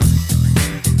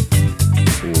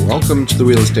Welcome to the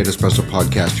Real Estate Espresso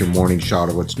Podcast, your morning shot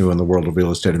of what's new in the world of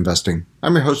real estate investing.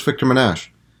 I'm your host, Victor Menashe.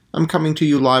 I'm coming to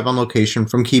you live on location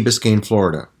from Key Biscayne,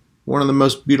 Florida. One of the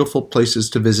most beautiful places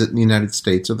to visit in the United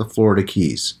States are the Florida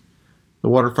Keys. The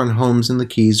waterfront homes in the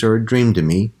Keys are a dream to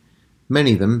me,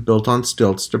 many of them built on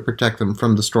stilts to protect them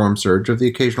from the storm surge of the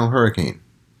occasional hurricane.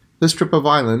 This strip of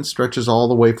island stretches all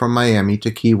the way from Miami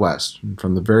to Key West, and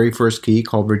from the very first key,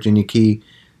 called Virginia Key,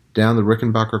 down the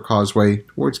Rickenbacker Causeway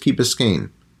towards Key Biscayne.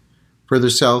 Further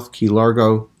south, Key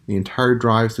Largo, the entire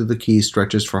drive through the Keys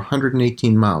stretches for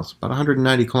 118 miles, about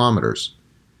 190 kilometers.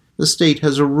 The state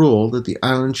has a rule that the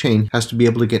island chain has to be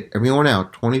able to get everyone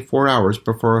out 24 hours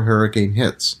before a hurricane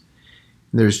hits.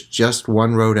 And there's just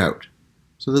one road out,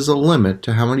 so there's a limit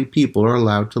to how many people are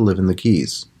allowed to live in the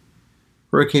Keys.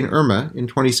 Hurricane Irma in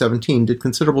 2017 did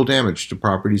considerable damage to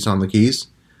properties on the Keys.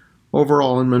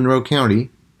 Overall in Monroe County,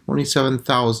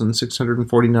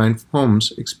 27,649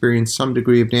 homes experienced some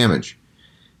degree of damage,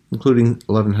 including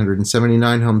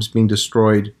 1,179 homes being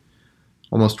destroyed,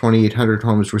 almost 2,800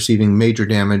 homes receiving major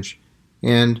damage,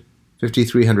 and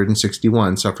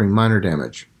 5,361 suffering minor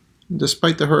damage.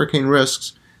 Despite the hurricane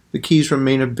risks, the Keys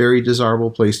remain a very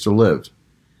desirable place to live.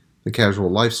 The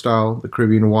casual lifestyle, the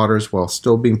Caribbean waters, while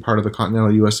still being part of the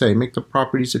continental USA, make the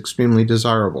properties extremely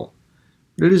desirable.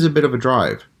 But it is a bit of a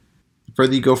drive. The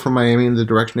further you go from Miami in the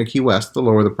direction of Key West, the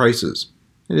lower the prices.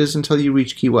 It is until you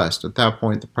reach Key West. At that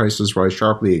point, the prices rise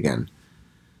sharply again.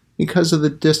 Because of the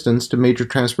distance to major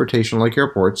transportation like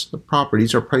airports, the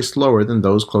properties are priced lower than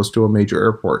those close to a major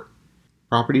airport.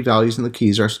 Property values in the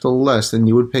Keys are still less than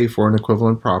you would pay for an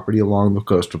equivalent property along the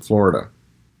coast of Florida.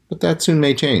 But that soon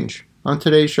may change. On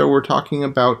today's show, we're talking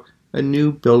about a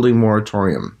new building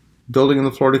moratorium. Building in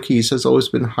the Florida Keys has always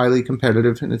been highly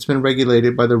competitive, and it's been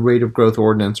regulated by the Rate of Growth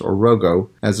Ordinance, or ROGO,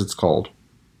 as it's called.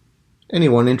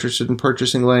 Anyone interested in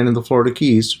purchasing land in the Florida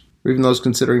Keys, or even those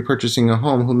considering purchasing a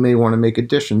home who may want to make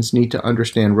additions, need to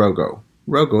understand ROGO.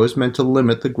 ROGO is meant to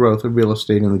limit the growth of real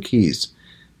estate in the Keys,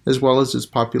 as well as its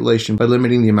population, by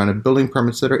limiting the amount of building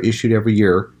permits that are issued every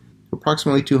year to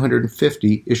approximately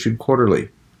 250 issued quarterly.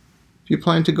 If you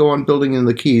plan to go on building in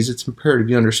the Keys, it's imperative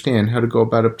you understand how to go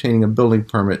about obtaining a building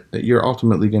permit that you're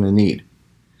ultimately going to need.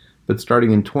 But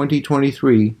starting in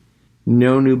 2023,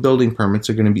 no new building permits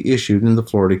are going to be issued in the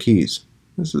Florida Keys.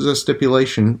 This is a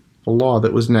stipulation of a law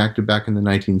that was enacted back in the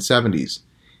 1970s,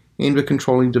 aimed at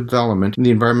controlling development in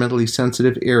the environmentally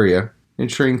sensitive area,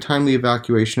 ensuring timely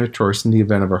evacuation of tourists in the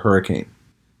event of a hurricane.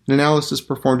 An analysis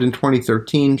performed in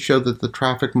 2013 showed that the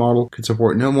traffic model could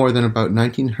support no more than about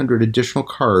 1,900 additional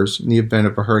cars in the event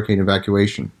of a hurricane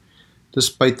evacuation,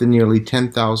 despite the nearly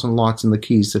 10,000 lots in the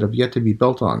Keys that have yet to be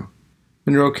built on.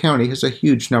 Monroe County has a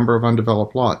huge number of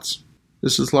undeveloped lots.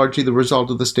 This is largely the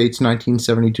result of the state's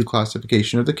 1972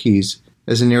 classification of the Keys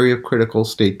as an area of critical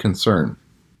state concern.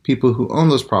 People who own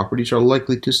those properties are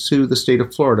likely to sue the state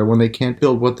of Florida when they can't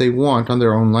build what they want on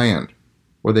their own land,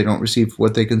 or they don't receive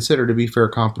what they consider to be fair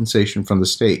compensation from the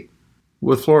state.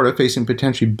 With Florida facing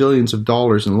potentially billions of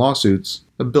dollars in lawsuits,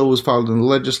 a bill was filed in the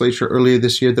legislature earlier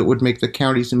this year that would make the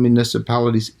counties and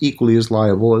municipalities equally as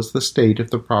liable as the state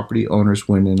if the property owners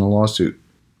win in a lawsuit.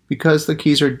 Because the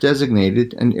Keys are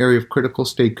designated an area of critical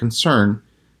state concern,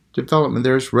 development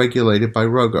there is regulated by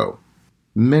ROGO.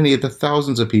 Many of the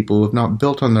thousands of people who have not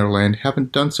built on their land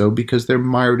haven't done so because they're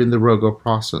mired in the ROGO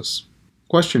process.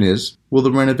 Question is, will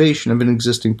the renovation of an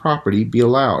existing property be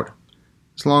allowed?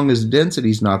 As long as density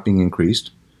is not being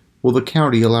increased, will the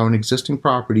county allow an existing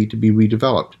property to be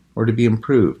redeveloped or to be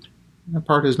improved? That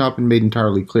part has not been made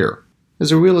entirely clear.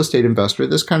 As a real estate investor,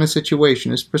 this kind of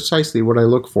situation is precisely what I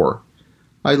look for.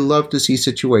 I love to see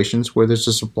situations where there's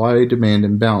a supply-demand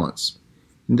imbalance.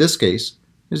 In this case,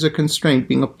 there's a constraint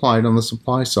being applied on the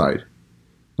supply side.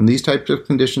 When these types of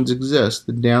conditions exist,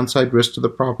 the downside risk to the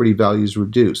property value is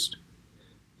reduced.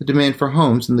 The demand for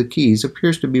homes in the Keys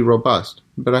appears to be robust,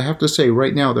 but I have to say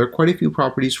right now there are quite a few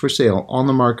properties for sale on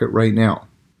the market right now.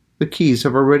 The Keys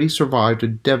have already survived a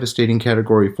devastating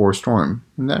Category 4 storm,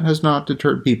 and that has not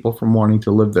deterred people from wanting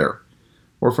to live there,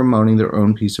 or from owning their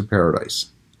own piece of paradise.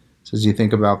 So as you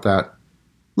think about that,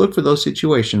 look for those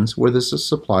situations where there's a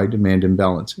supply-demand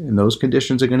imbalance, and those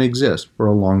conditions are going to exist for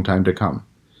a long time to come.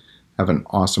 Have an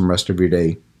awesome rest of your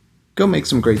day. Go make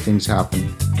some great things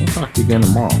happen. We'll talk to you again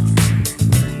tomorrow.